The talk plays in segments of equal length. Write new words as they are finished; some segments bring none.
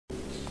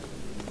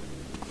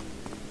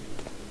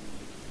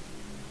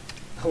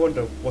I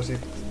wonder, was it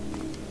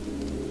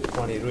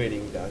funny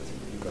reading that?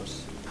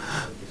 Because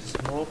there's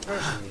a small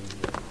person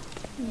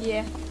in here.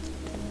 Yeah.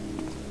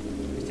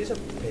 Is this a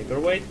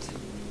paperweight?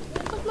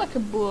 It looks like a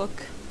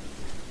book.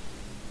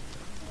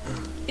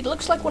 It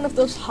looks like one of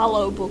those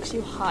hollow books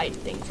you hide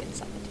things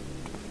inside.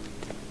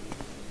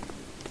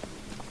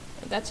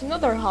 And that's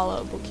another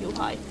hollow book you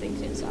hide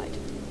things inside.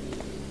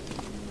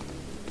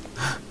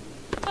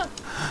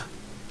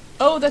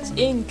 Oh, that's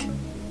ink.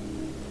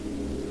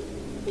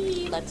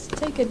 Whee, let's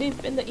take a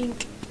dip in the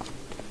ink.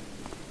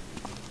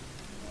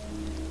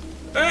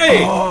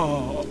 Hey!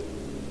 Oh.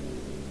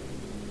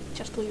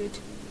 Just leave it.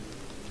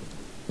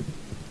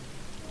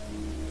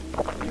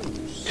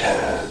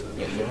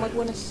 You might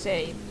want to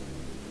save.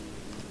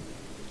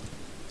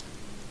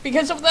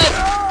 Because of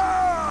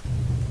that!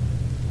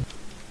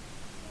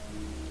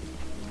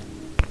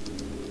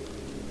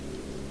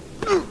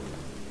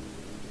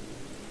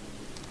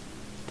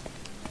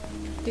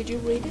 Did you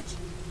read it?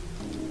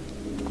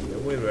 Yeah,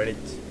 we read it.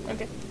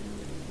 Okay.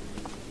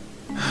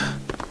 I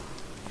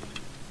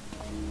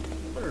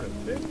don't know,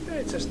 maybe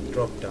I just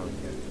drop down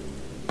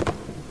here.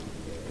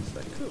 Yes,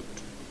 I could.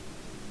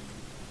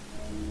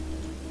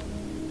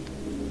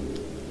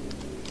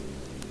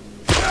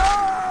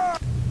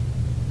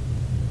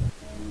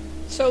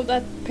 So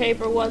that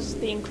paper was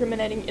the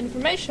incriminating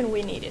information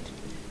we needed.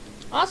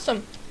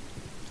 Awesome.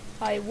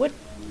 I would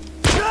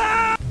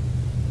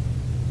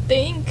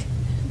think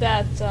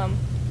that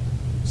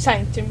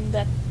sanctum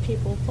that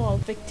people fall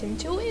victim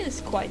to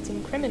is quite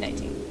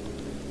incriminating.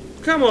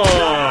 Come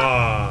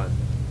on!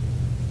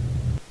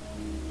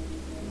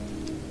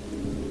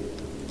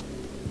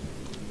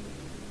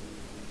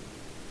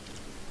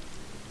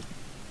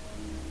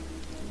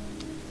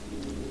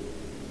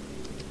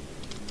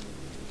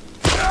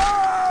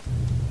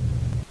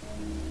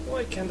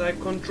 Why can't I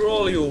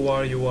control you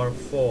while you are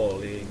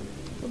falling?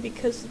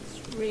 Because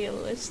it's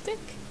realistic.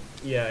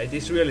 Yeah, it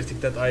is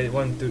realistic that I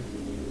want to,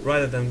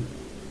 rather than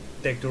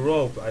take the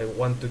rope, I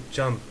want to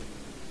jump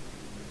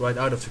right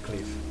out of the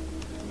cliff.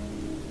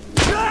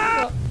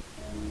 Well,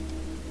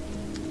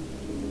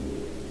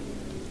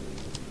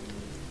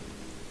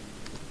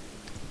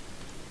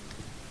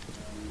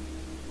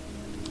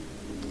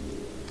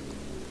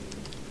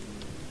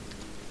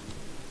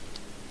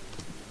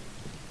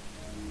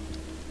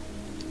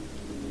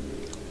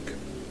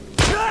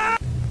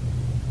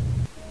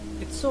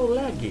 It's so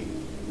laggy.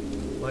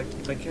 Like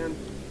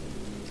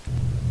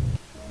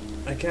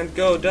I can't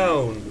go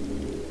down.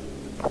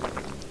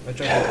 I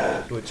try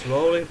to do it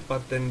slowly,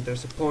 but then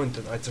there's a point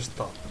that I just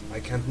stop. I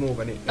can't move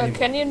anymore.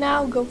 can you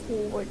now go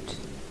forward?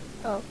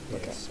 Oh,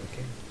 okay. Yes,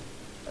 okay.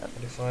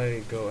 And if I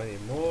go any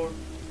more,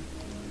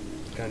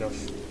 kind of,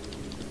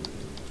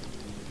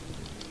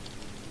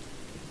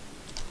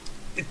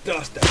 it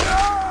does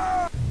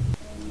that.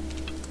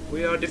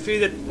 We are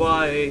defeated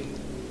by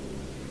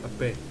a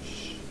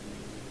bench.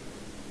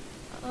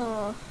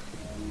 Oh.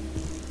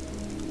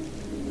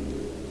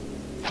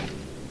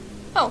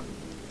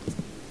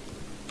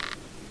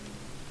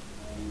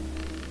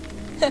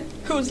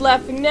 Who's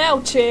laughing now,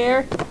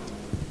 chair?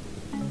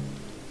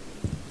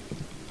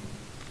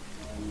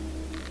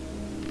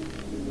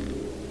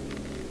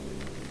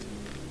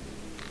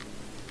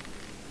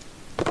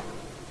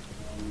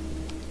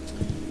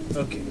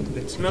 Okay,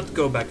 let's not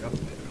go back up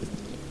there.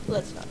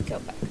 Let's not go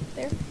back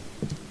there.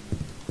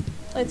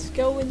 Let's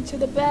go into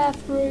the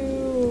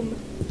bathroom.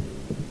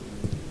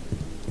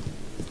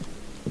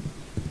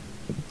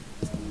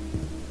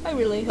 I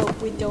really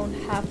hope we don't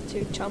have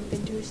to jump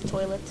into his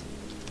toilet.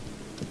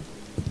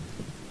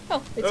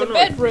 Oh, it's Oh, a no,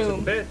 bedroom.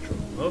 It's a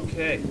bedroom.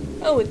 Okay.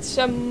 Oh, it's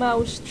a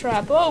mouse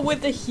trap. Oh,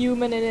 with a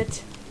human in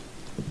it.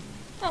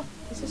 Oh,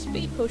 it's a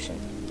speed potion.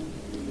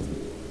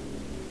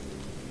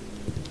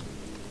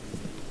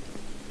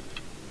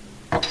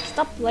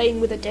 Stop playing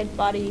with a dead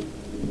body.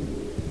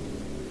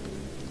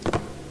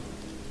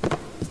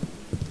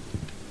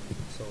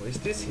 So is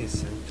this his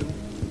sanctum?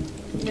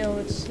 No,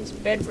 it's his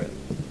bedroom.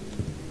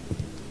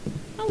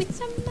 Oh, it's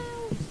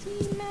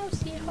a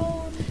mousy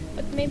hole.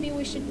 But maybe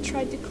we should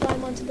try to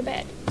climb onto the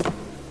bed.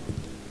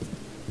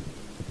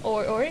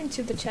 Or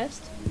into the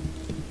chest.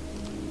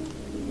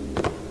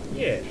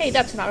 Yes. Hey,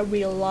 that's not a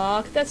real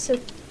lock. That's a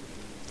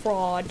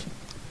fraud.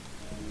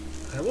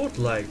 I would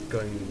like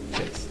going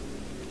chest.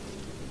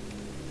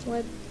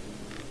 What?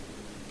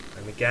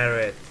 I'm a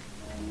Garrett.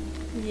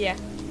 Yeah.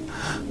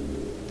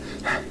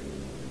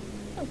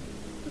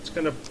 It's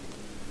gonna.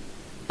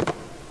 Oh,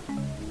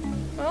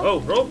 Oh,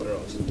 rope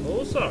arrows.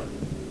 Those are.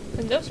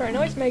 and those are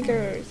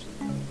noisemakers.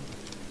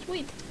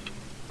 Sweet.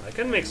 I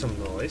can make some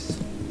noise.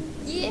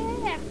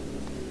 Yeah.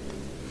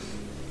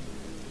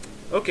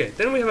 Okay,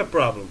 then we have a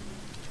problem.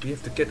 We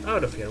have to get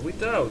out of here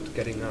without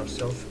getting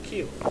ourselves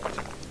killed.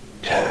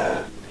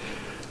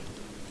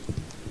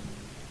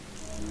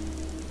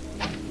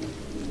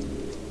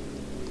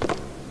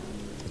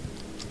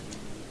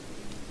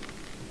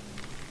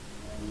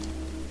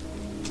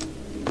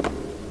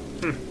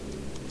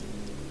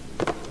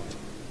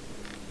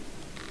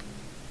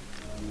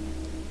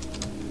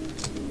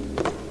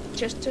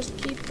 Just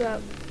keep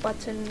the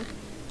button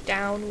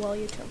down while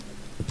you jump.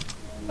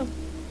 Oh.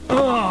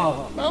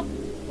 Ah! Well,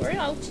 we're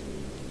out.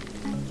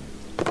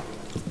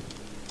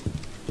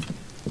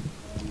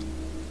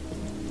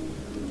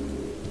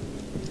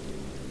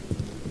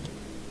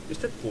 Is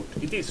that wood?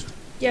 It is.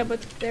 Yeah, but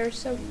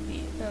there's a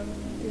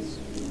this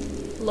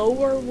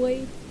lower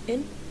way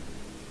in.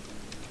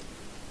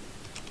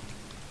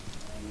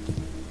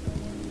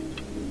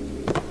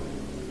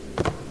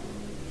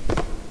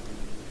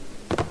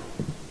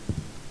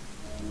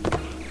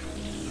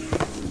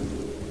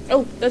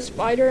 Oh, the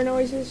spider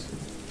noises.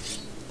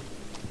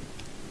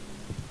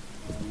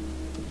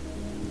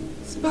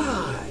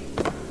 Spy!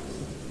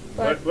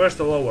 But Where's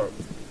the lower?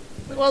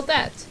 well,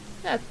 that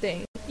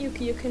thing. You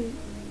can.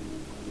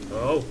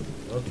 Oh,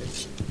 okay.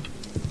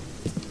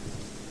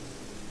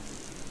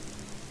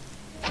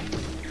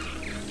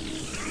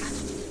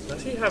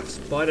 Does he have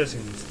spiders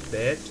in his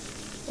bed?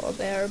 Well,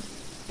 they're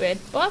bed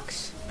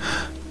bugs.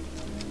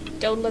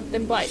 Don't let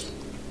them bite.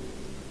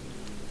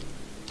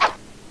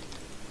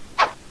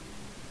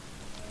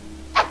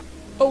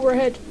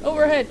 Overhead!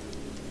 Overhead!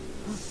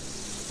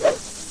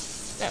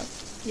 No,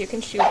 you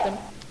can shoot them.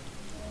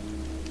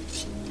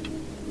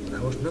 I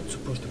was not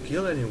supposed to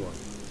kill anyone.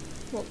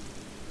 Well,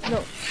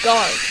 no,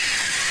 guard.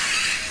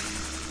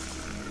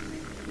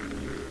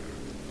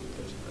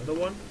 There's another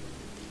one.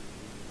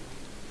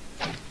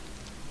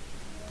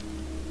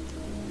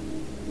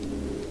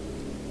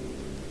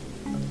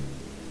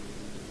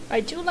 I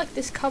do like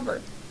this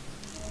cover.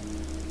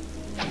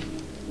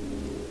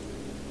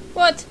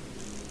 What?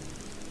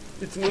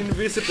 It's an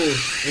invincible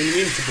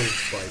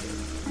spider.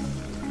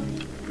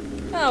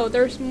 Oh,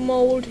 there's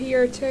mold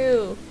here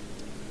too.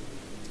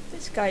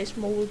 This guy's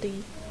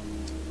moldy.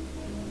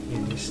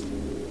 In his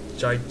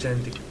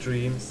gigantic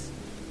dreams.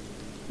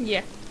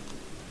 Yeah.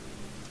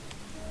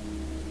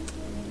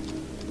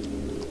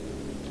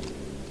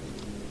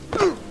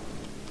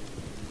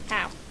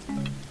 Ow.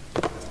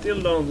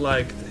 Still don't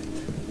like that.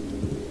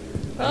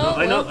 Oh,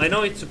 I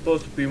know it's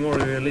supposed to be more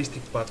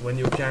realistic, but when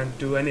you can't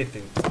do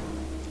anything,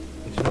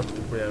 it's not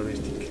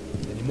realistic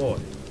anymore.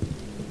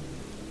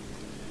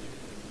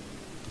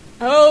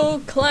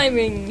 Oh,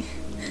 climbing.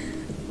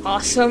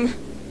 Awesome.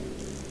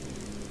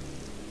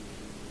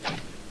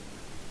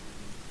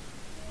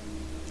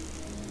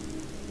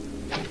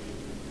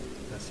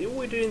 I see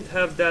we didn't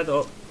have that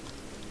or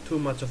too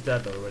much of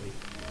that already.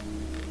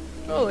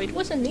 Oh, it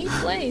was a neat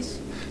place.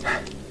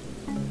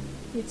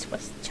 It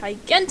was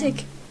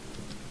gigantic.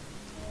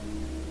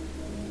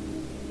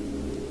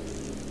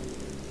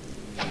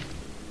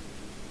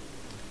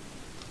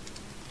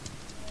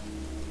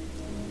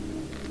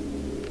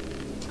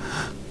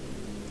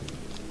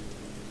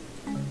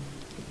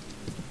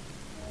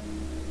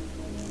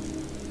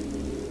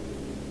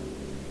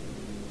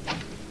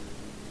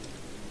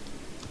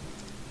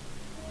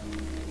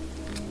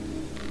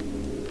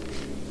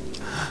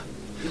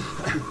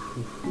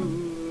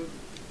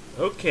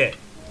 Okay.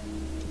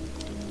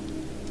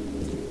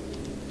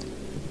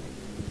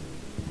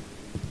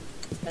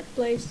 That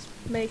place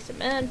makes a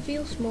man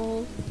feel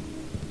small.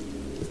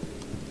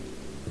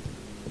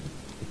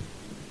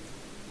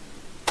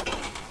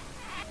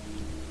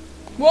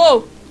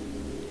 Whoa!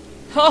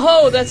 Ho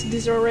ho, that's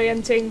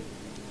disorienting.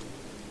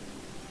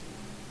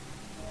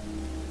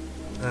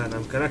 And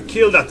I'm gonna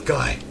kill that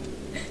guy.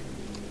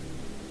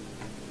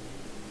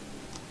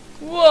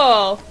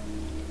 Whoa!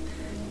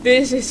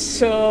 This is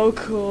so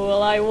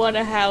cool. I want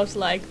a house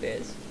like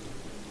this.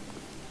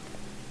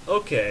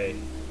 Okay.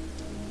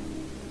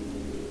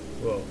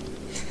 Whoa.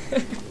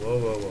 Whoa,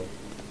 whoa, whoa.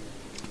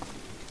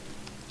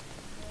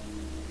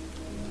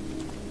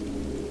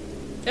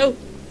 Oh,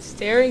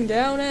 staring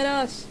down at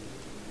us.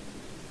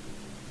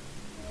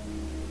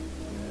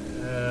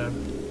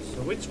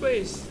 So which way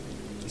is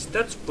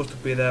that supposed to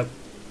be the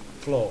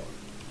floor?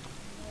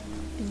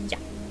 Yeah.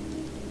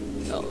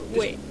 Oh, This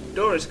wait.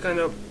 door is kind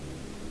of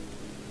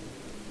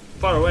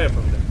far away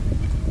from the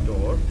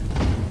door.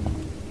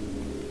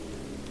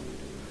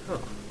 Huh.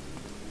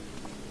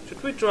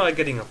 Should we try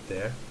getting up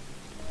there?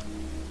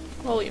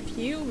 Well, if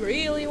you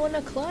really want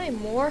to climb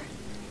more,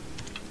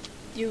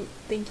 you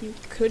think you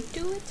could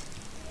do it?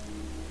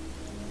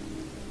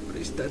 What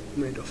is that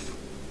made of?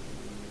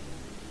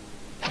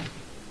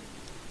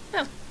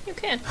 Oh, you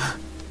can.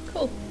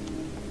 Cool.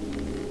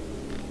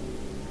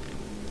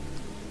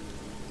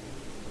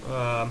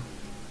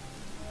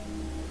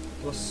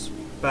 It was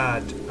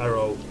bad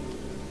arrow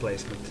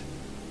placement.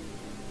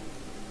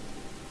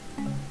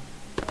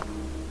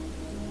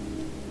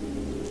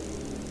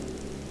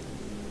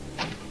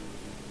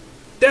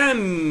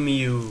 Damn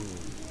you!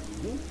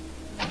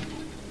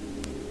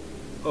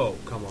 Oh,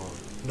 come on.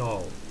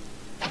 No.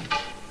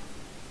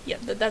 Yeah,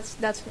 that's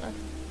enough.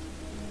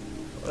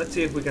 Let's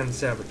see if we can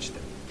salvage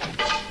them.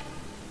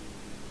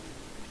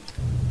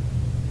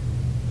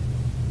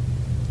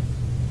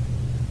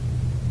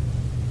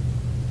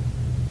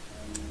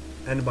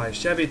 And by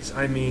savage,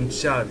 I mean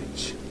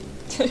salvage.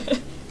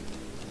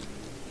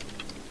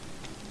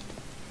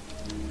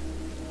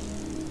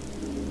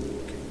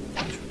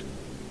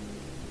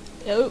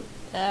 Oh,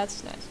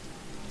 that's nice.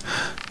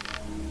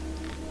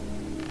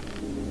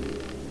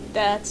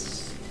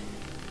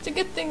 It's a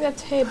good thing that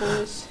table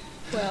is,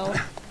 well,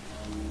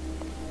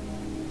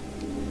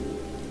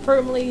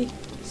 firmly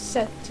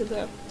set to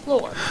the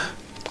floor.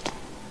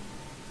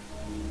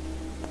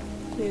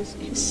 This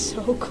is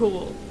so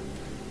cool.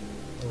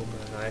 Oh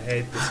man, I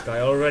hate this guy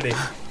already. You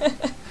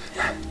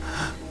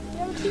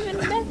haven't even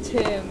met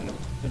him.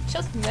 You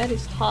just met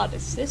his hot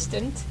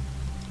assistant.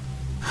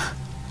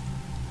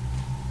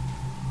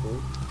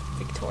 Who?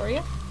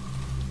 Victoria?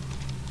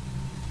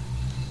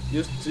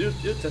 You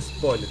just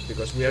spoiled it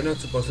because we are not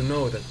supposed to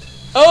know that.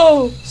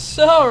 Oh,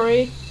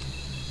 sorry.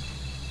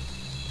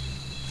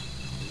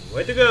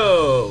 Way to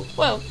go!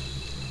 Well,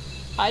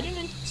 I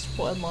didn't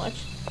spoil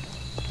much.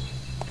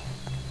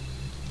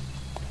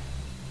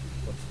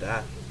 What's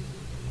that?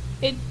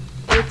 It's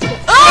a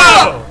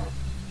oh!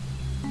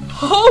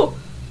 Oh!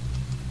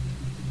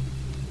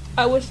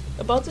 I was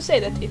about to say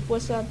that it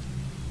was a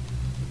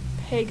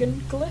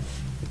pagan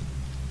glyph.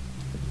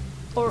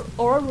 Or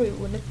a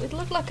rune. It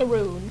looked like a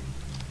rune.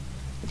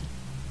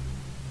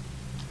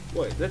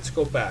 Wait, let's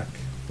go back.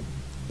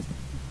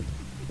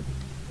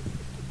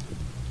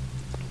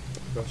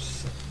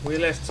 Because we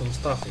left some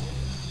stuff in here.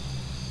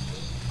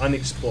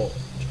 Unexplored.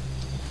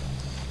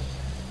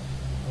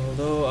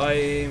 Although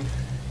I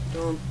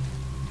don't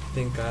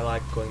think I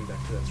like going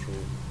back to that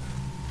room.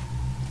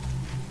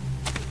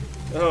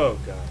 Oh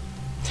god.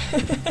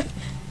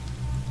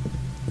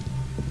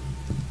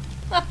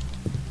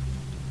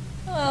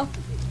 Well,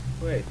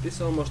 Wait,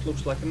 this almost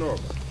looks like a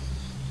normal.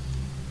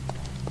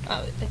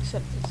 oh,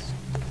 except it's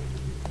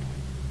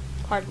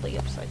partly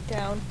upside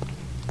down.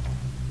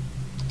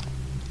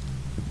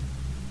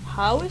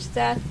 How is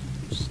that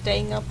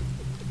staying up?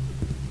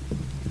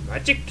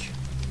 Magic!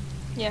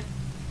 Yeah.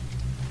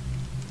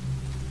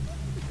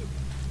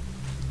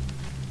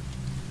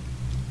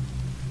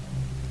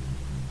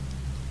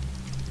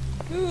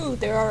 Ooh,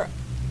 there are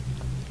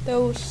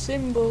those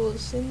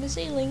symbols in the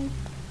ceiling.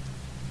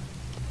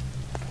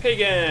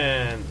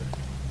 Pagan!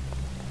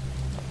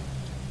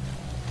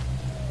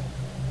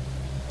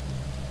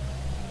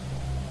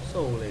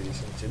 So,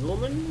 ladies and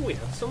gentlemen, we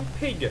have some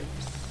pagans.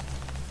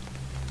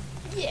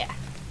 Yeah.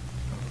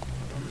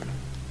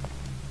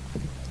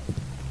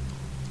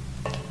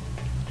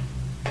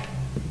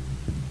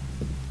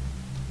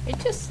 Are you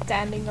just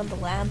standing on the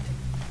lamp?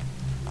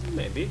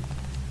 Maybe.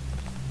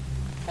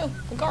 Oh,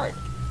 a guard.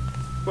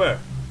 Where?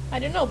 I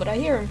don't know, but I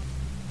hear him.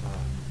 Ah,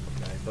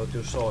 okay, I thought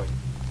you saw him.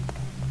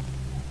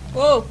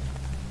 Whoa!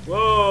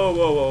 Whoa,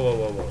 whoa, whoa, whoa,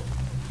 whoa,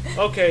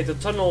 whoa. Okay, the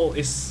tunnel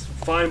is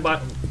fine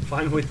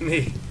with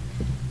me.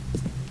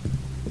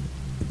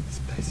 This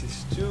place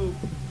is too...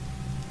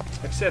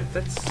 Except,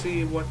 let's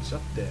see what's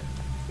up there.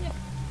 Yeah.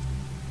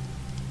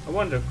 I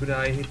wonder, could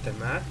I hit the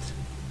mat?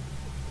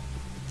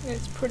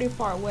 It's pretty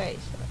far away,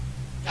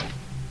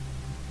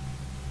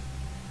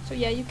 so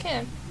yeah, you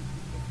can.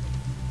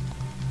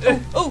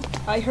 Oh,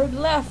 I heard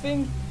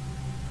laughing.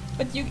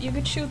 But you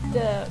could shoot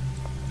the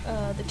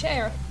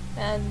chair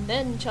and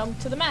then jump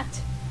to the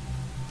mat.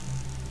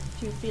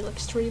 If you feel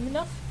extreme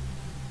enough.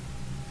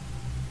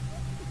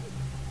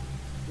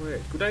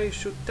 Wait, could I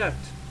shoot that?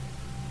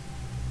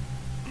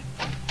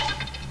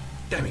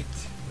 Damn it!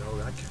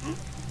 No, I can't.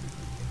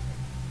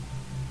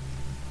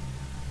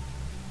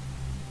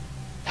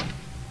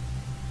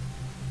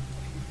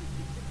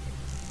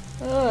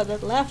 Oh,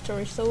 that laughter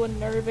is so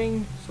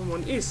unnerving.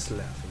 Someone is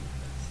laughing.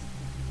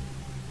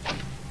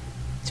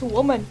 It's a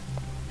woman.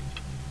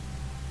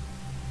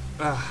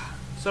 Ah,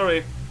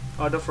 sorry.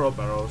 Out of rope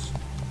arrows.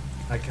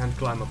 I can't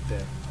climb up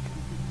there.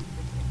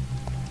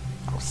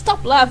 Oh,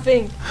 stop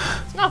laughing!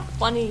 It's not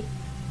funny.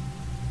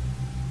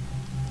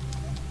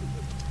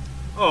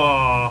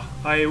 Oh,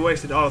 I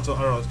wasted all the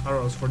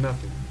arrows for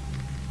nothing.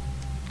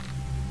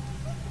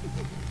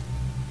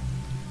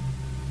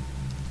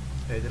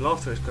 Hey, the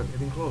laughter is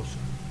getting closer.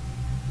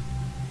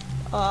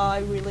 I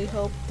really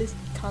hope this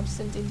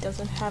Constantine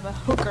doesn't have a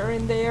hooker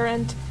in there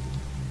and...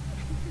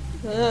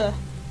 Ugh.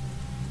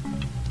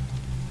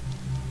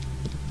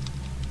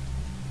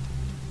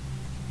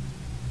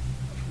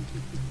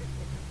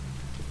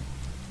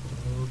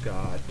 Oh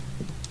god.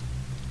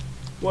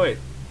 Wait,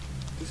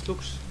 this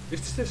looks...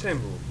 Is this the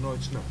same room? No,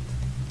 it's not.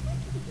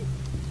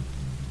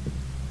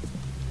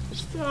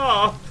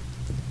 Stop!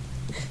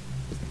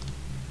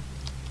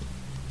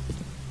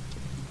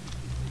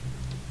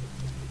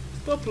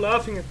 Stop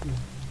laughing at me.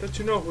 Don't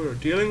you know who we're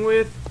dealing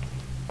with?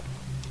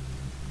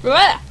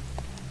 Blah!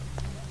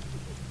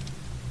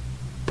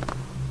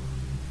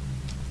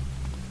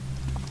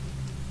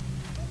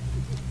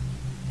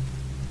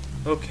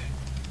 Okay.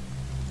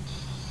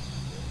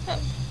 Oh,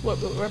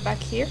 we're back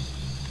here?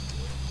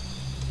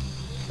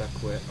 Back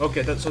where?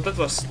 Okay, so that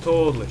was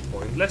totally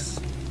pointless.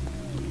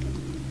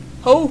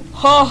 Ho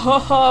ho ho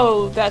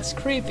ho! That's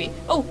creepy.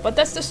 Oh, but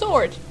that's the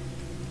sword.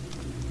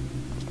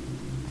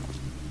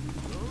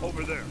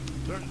 Over there.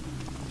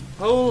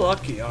 How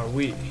lucky are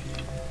we?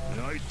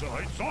 I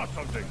saw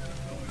something.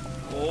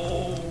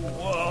 Oh,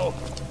 wow.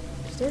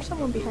 Is there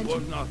someone behind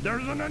you?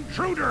 There's an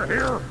intruder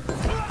here.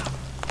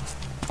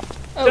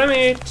 Oh. Damn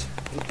it!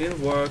 It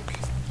didn't work.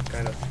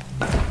 Kind of.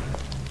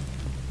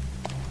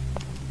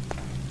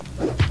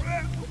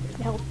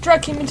 Now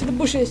drag him into the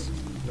bushes.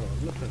 No,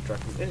 I'm not gonna drag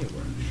him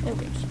anywhere.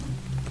 Okay.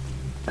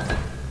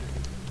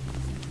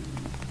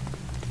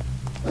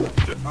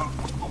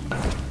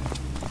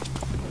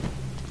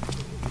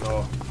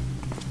 No.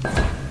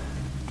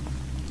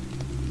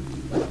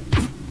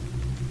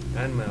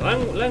 And my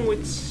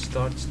language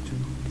starts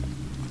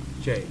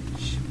to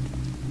change.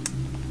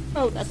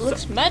 Oh, that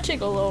looks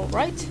magical,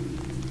 alright.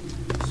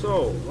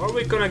 So, are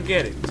we gonna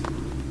get it?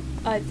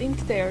 I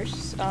think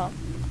there's a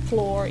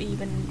floor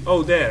even.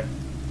 Oh, there.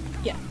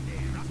 Yeah.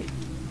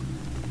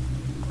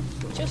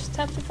 Just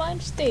have to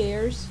find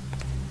stairs.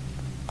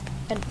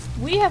 And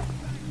we have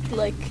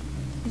like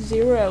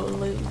 0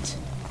 loot.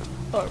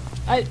 Or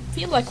I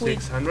feel like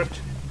 600.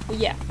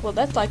 yeah, well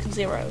that's like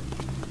 0.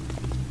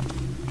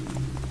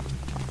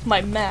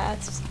 My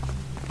maths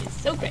is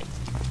so great.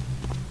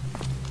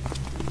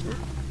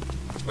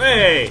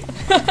 Hey!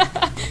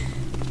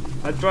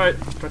 I tried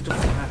to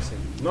pass him.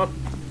 Not.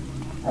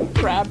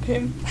 Grab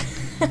him.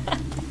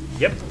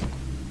 Yep.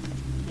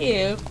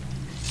 Ew.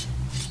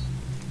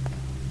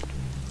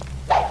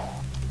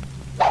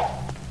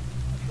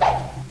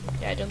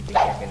 Yeah, I don't think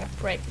they're gonna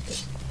break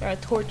because there are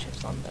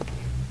torches on them.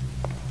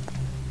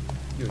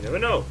 You never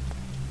know.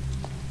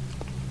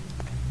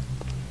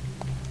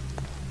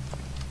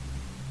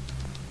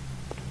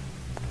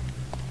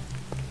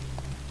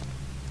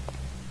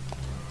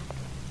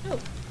 Oh,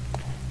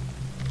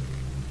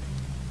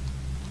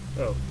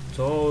 Oh,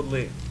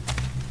 totally.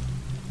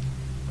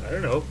 I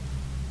don't know.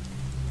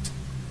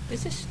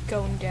 this is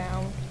going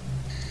down.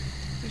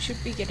 We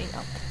should be getting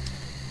up.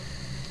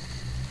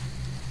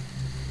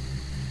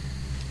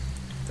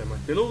 There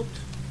might be loot.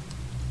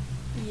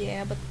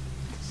 Yeah, but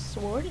the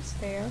sword is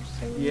there,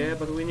 so... Yeah,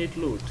 but we need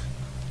loot.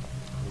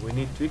 We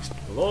need to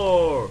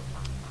explore.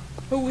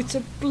 Oh, it's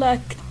a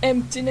black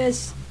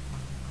emptiness.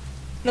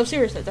 No,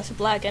 seriously, that's a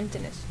black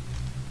emptiness.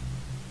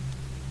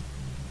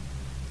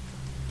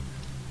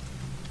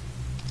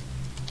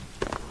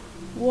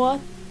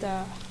 What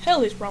the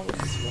hell is wrong with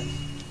this place?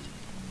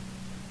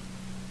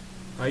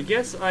 I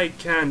guess I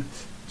can't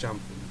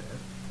jump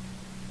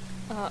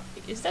in there.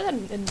 Is that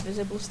an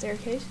invisible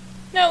staircase?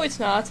 No, it's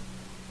not.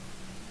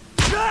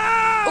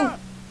 Ah! Oh!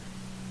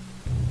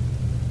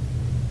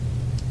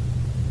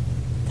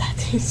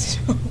 That is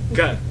so...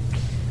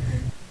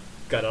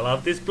 Gotta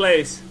love this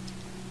place.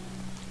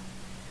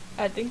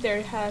 I think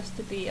there has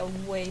to be a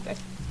way back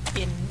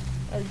in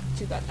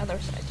to that other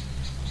side.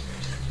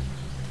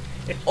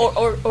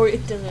 or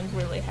it doesn't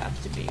really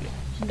have to be.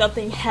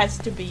 Nothing has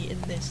to be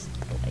in this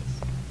place.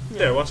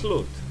 There was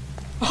loot.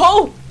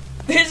 Oh!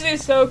 This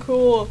is so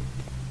cool!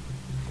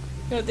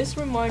 You know, this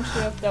reminds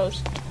me of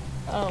those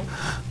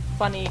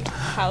funny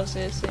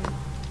houses in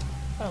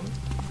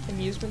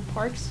amusement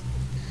parks.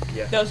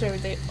 Yeah. Those are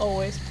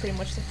always pretty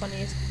much the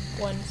funniest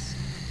ones.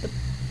 But,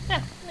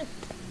 yeah.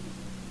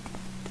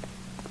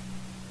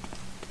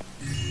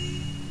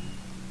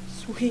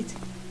 Sweet.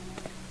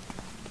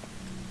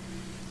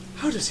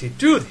 How does he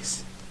do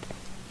this?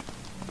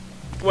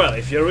 Well,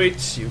 if you're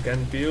rich, you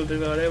can build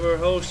whatever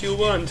house you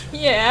want.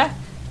 Yeah,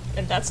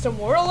 and that's the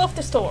moral of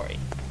the story.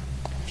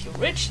 If you're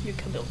rich, you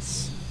can build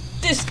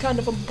this kind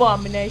of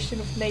abomination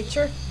of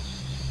nature.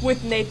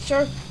 With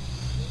nature.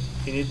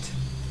 In it.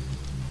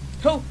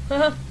 Oh,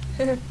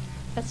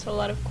 that's a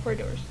lot of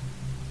corridors.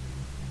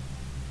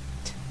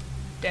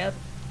 Death,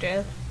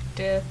 death,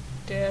 death,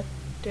 death,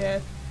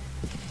 death.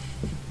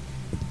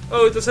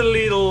 Oh, it was a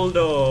little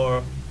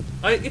door.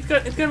 It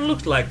kind of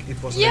looked like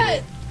it was a Yeah.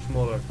 little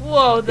smaller.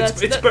 Whoa,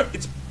 that's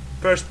It's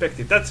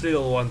perspective. That's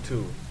little one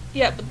too.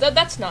 yeah, but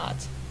that's not.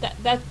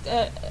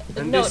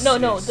 And No, this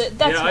no, is- that's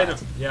yeah, not. I know.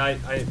 Yeah,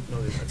 I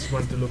know this. I just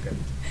want to look at it.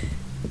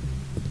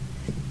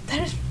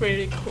 That is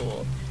pretty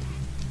cool.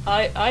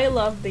 I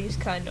love these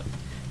kind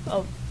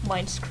of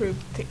mind screw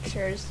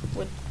pictures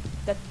with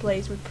that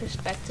plays with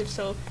perspective.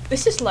 So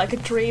this is like a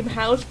dream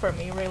house for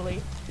me,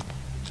 really.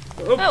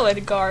 Oh, Oh, and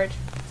a guard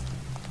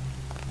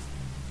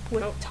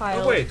with oh,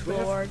 tile oh wait,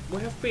 floor.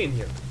 we have been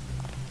here.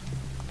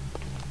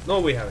 No,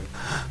 we haven't.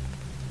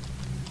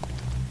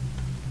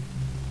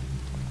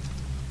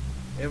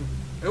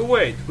 Oh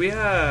wait, we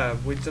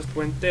just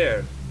went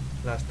there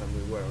last time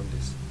we were on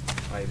this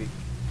ivy.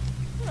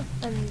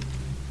 And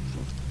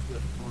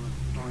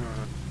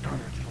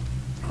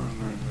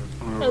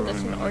oh,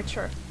 that's an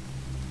archer.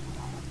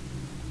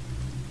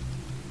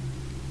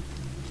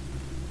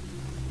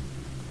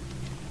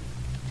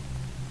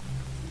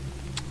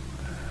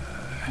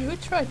 You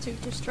would try to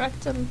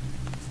distract them.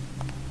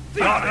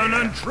 Not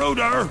an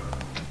intruder!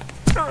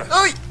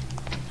 Oh!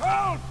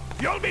 Help!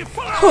 You'll be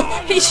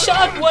followed! He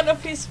shot one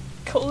of his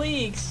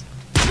colleagues.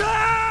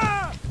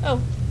 Ah!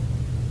 Oh,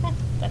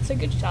 that's a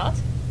good shot.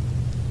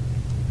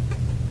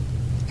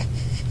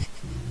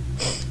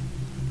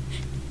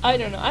 I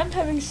don't know. I'm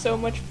having so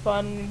much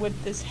fun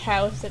with this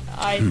house that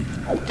I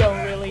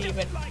don't really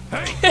even.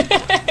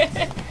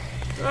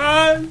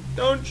 Ah,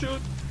 don't shoot.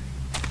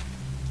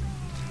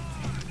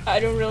 I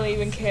don't really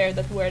even care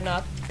that we're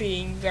not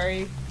being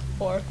very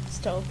or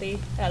stealthy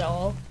at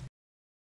all.